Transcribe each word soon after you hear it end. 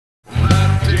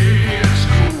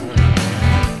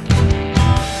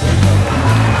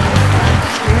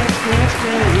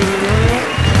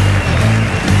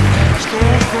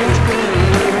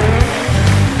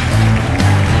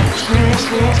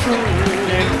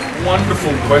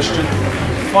wonderful question.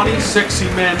 Funny Sexy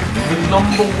Men, the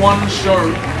 #1 show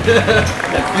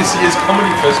at this year's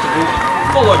comedy festival,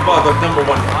 followed by the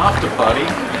 #1 after party.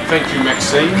 Thank you,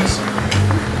 Maxine's.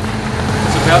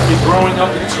 It's about me growing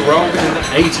up in Tyrrell in the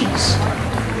 80s,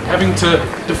 having to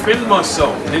defend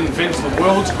myself and invent the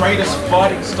world's greatest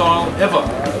fighting style ever,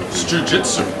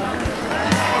 Stu-Jitsu.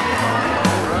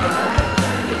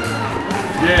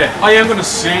 Yeah, I am gonna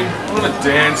sing, I'm gonna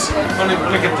dance, I'm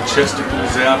gonna get the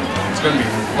chesticles out. It's gonna be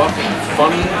fucking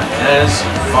funny as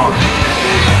fuck.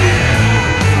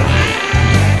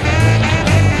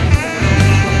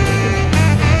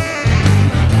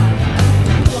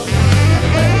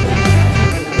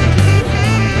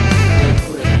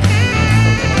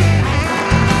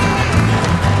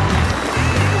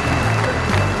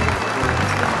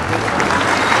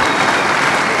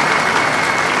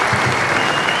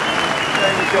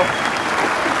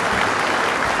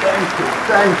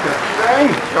 Thank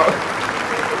you.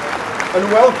 And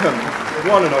welcome,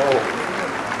 one and all,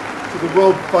 to the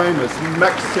world famous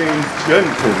Maxine's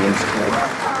Gentlemen's Club.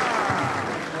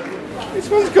 This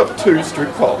one's got 2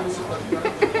 strip poles.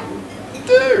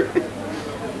 Do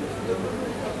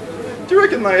you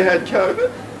reckon they had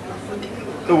COVID?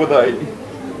 Or were they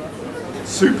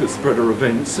super spreader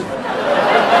events? So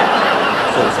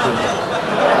to speak.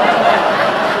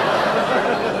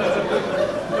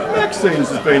 Maxine's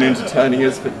has been entertaining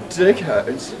us for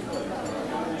decades.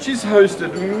 She's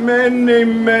hosted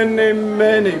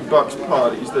many bucks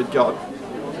parties that got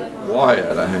way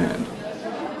out of hand.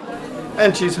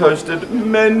 And she's hosted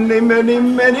many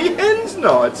hens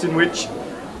nights in which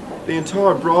the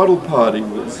entire bridal party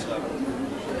was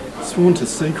sworn to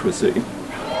secrecy.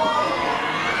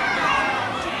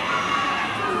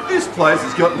 This place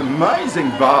has got an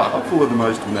amazing bar full of the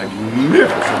most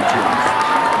magnificent drinks.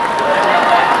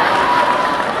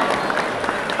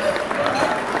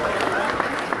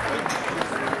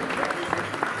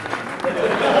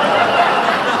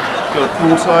 Got a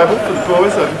pool table for the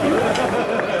boys over here.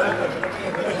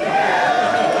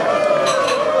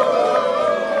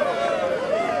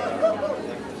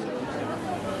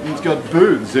 And it's got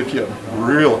booths if you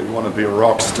really want to be a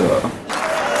rock star.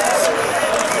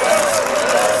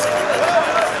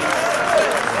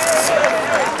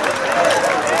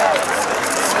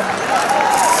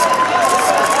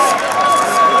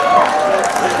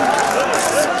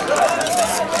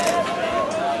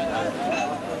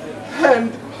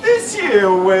 And this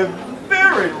year we're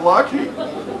very lucky.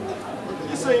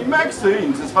 You see,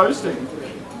 Maxine's is hosting,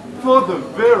 for the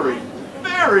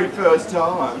very first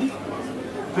time,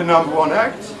 the #1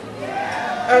 act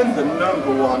and the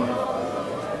 #1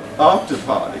 after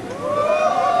party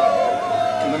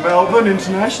in the Melbourne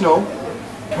International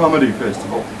Comedy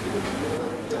Festival.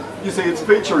 You see, it's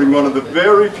featuring one of the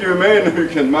very few men who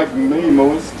can make me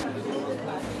moist.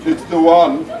 It's the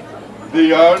one,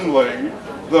 the only,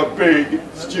 the Big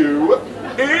Stu.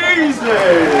 Easy!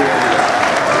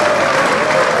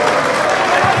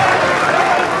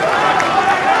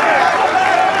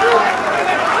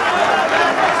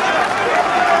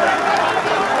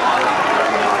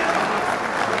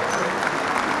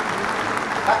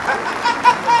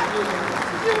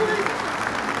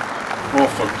 Oh,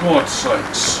 for God's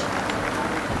sakes.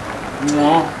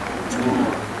 Mwah.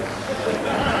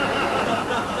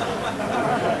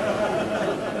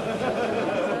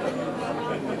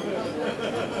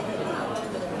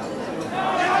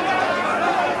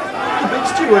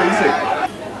 Too easy.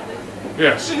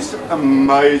 Yes. This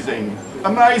amazing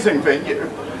venue.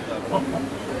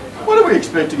 What are we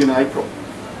expecting in April?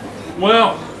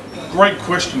 Well, great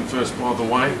question first, by the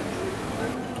way.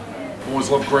 Always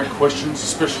love great questions,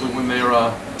 especially when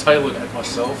they're tailored at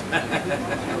myself.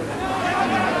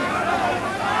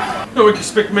 No, we can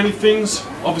expect many things.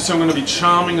 Obviously, I'm going to be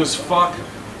charming as fuck.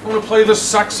 I'm going to play the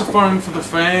saxophone for the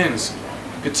fans.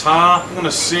 Guitar, I'm going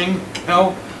to sing.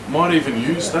 Hell, might even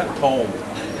use that pole.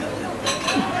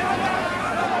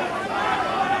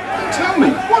 Tell me,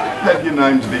 what have you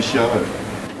named this show?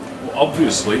 Well,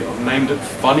 obviously, I've named it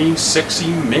Funny Sexy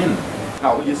Men.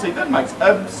 Oh, you see, that makes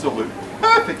absolute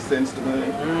perfect sense to me.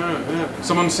 Yeah.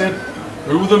 Someone said,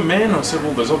 who are the men? I said,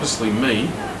 well, there's obviously me.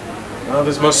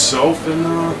 There's myself and,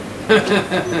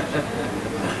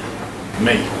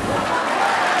 me.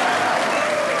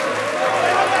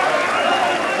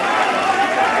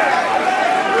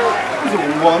 It was a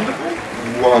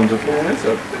wonderful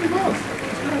answer. It was.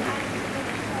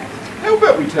 How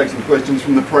about we take some questions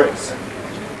from the press?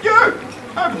 You,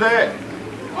 over there.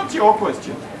 What's your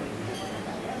question?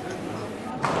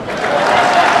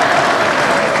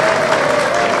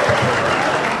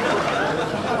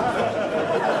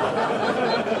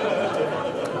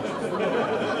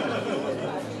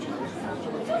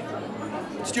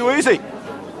 Stu Easy,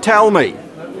 tell me,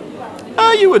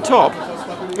 are you a top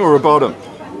or a bottom?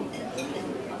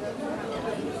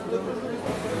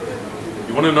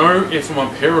 You want to know if I'm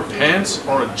a pair of pants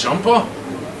or a jumper?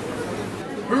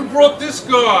 Who brought this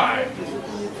guy?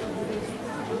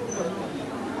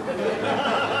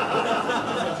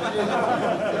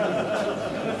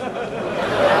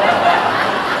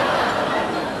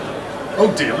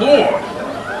 Oh dear Lord!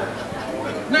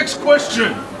 Next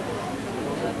question!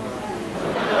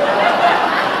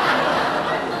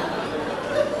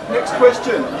 Next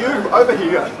question, you over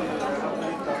here.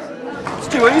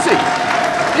 Stu Easy,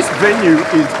 this venue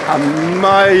is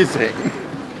amazing.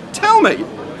 Tell me,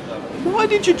 why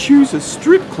did you choose a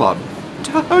strip club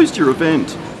to host your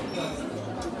event?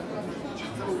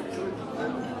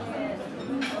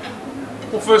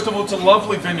 Well, first of all, it's a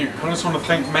lovely venue. I just want to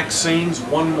thank Maxine's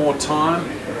one more time.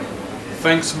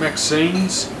 Thanks,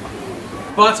 Maxine's.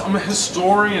 But I'm a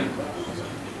historian.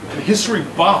 A history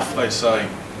buff, they say.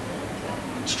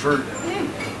 It's true.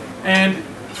 And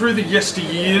through the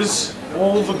yesteryears,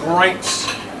 all the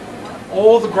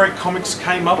great comics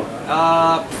came up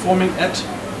performing at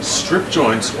strip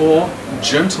joints or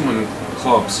gentlemen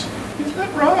clubs. Is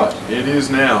that right? It is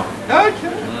now.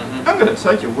 Okay. I'm going to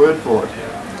take your word for it.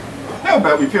 How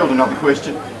about we field another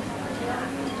question?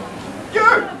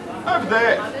 You, over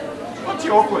there. What's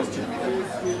your question?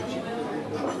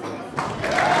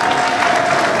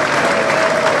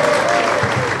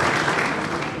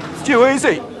 Stu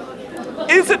Easy,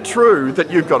 is it true that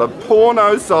you've got a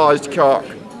porno-sized cock?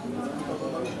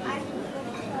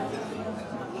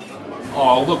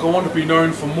 Oh, look, I want to be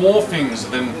known for more things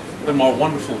than my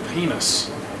wonderful penis.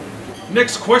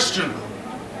 Next question.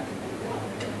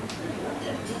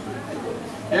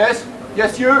 Yes?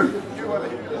 Yes, you. You over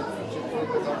here.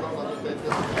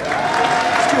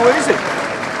 Stu Easy,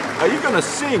 are you going to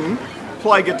sing,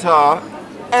 play guitar,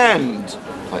 and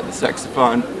play the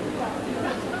saxophone?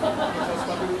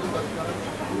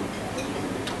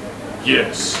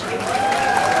 Yes.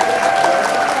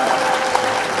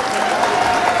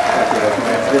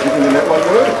 Everything in that one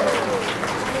word.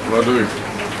 Well, I do.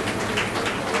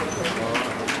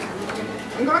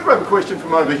 I'm going to grab a question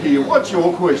from over here. What's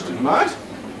your question, mate?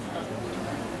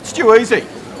 Stu Easy,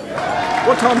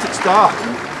 what time does it start?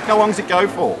 How long does it go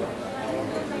for?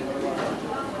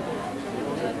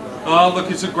 Oh, look,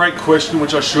 it's a great question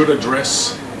which I should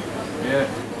address. Yeah.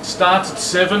 It starts at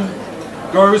 7,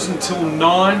 goes until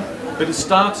 9, but it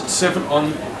starts at 7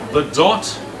 on the dot,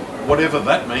 whatever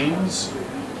that means.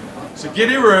 So get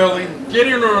here early, get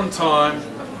here on time,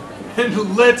 and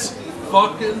let's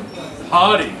fucking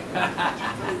party.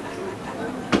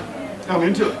 I'm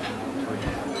into it.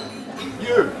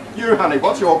 You, honey,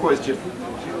 what's your question?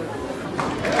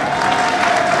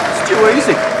 Stu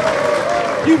Easy,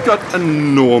 you've got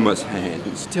enormous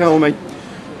hands. Tell me,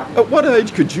 at what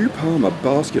age could you palm a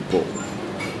basketball?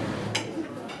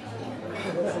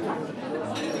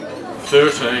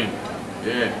 13.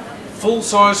 Yeah.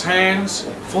 Full-size hands,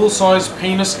 full-size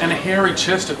penis, and a hairy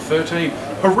chest at 13.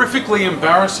 Horrifically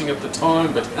embarrassing at the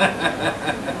time, but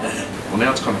well,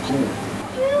 now it's kind of cool.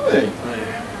 Really?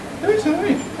 Yeah.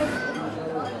 13?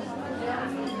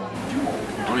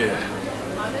 Oh yeah.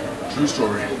 True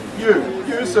story.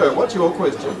 You, sir, what's your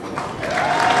question?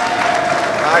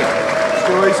 Hey,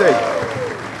 Stu Easy,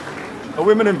 are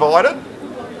women invited?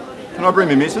 Can I bring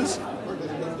my missus?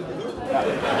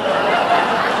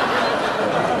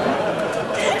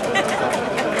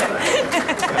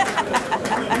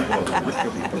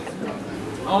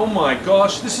 Oh my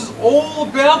gosh, this is all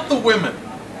about the women.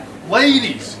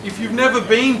 Ladies, if you've never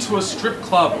been to a strip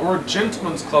club or a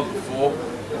gentleman's club before,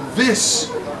 this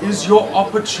is your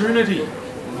opportunity.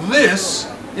 This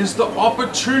is the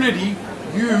opportunity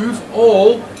you've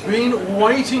all been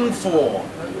waiting for.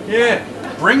 Yeah,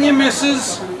 bring your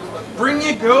missus, bring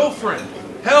your girlfriend.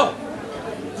 Hell,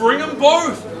 bring them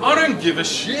both. I don't give a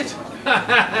shit.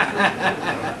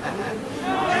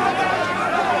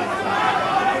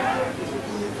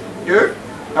 You,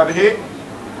 over here.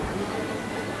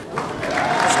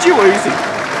 Stu Easy,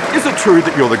 is it true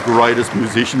that you're the greatest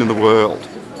musician in the world?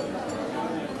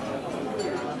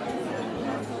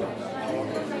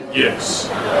 Yes.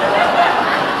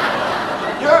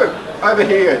 You, over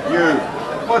here, you.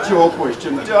 What's your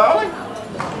question, darling?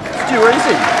 Stu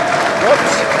Easy,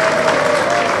 what's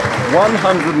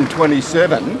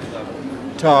 127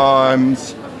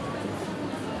 times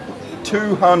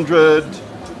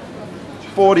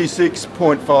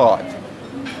 246.5?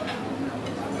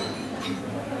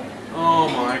 Oh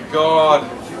my God.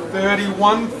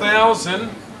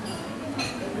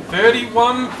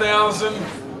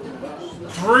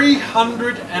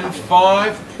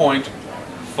 31,305.5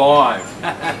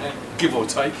 5. Give or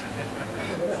take.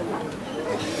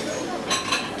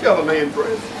 Cover me in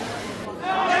prayer.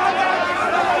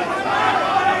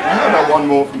 How about one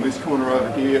more from this corner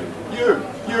over here?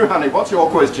 You, honey, what's your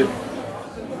question?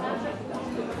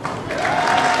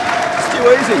 It's too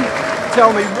easy.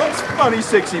 Tell me, what's funny,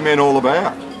 sexy men all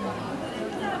about?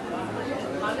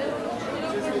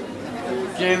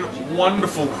 Again,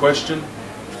 wonderful question.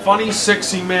 Funny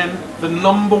Sexy Men, the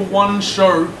 #1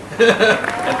 show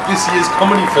at this year's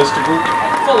comedy festival,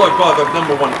 followed by the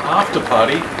 #1 after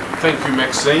party. Thank you,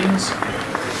 Maxine's.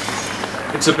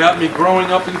 It's about me growing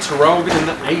up in Traralgon in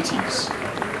the 80s,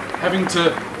 having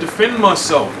to defend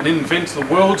myself and invent the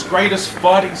world's greatest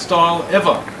fighting style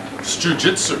ever,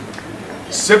 Jiu-Jitsu.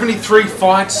 73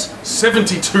 fights,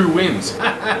 72 wins.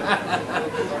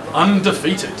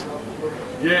 Undefeated.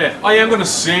 Yeah, I am gonna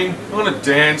sing, I'm gonna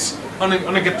dance, I'm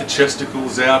gonna get the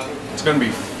chesticles out. It's gonna be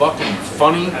fucking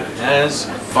funny as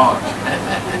fuck.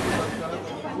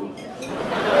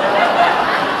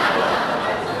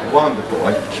 Wonderful.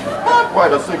 I can't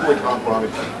wait, I simply can't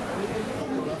wait.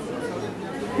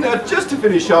 Now, just to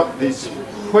finish up this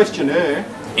questionnaire.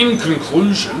 In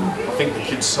conclusion, I think the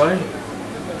kids say.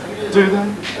 Do they?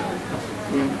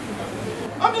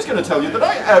 I'm just going to tell you that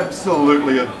I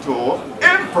absolutely adore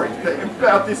everything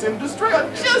about this industry. I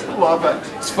just love it.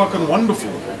 It's fucking wonderful.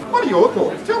 What are your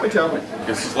thoughts? Tell me.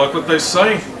 Guess it's like what they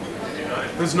say.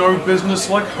 There's no business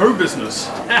like hoe business.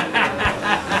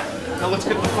 Now let's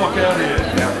get the fuck out of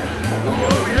here.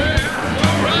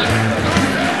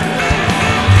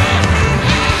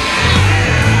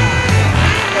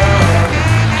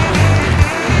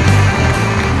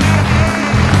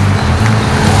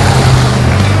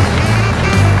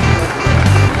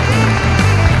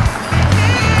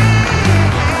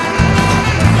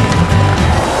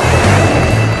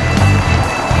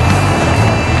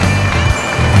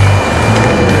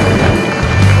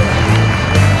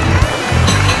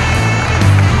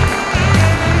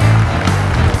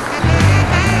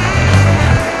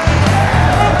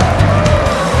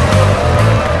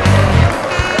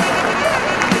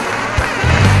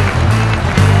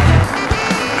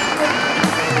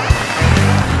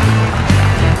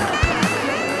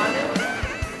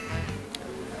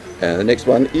 The next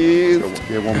one is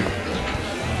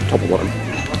top of one.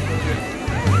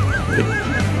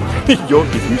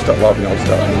 If you start laughing, I'll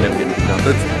start. You'll never get anything done.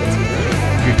 That's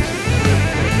good.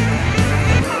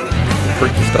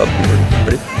 Freak to start.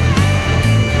 Ready?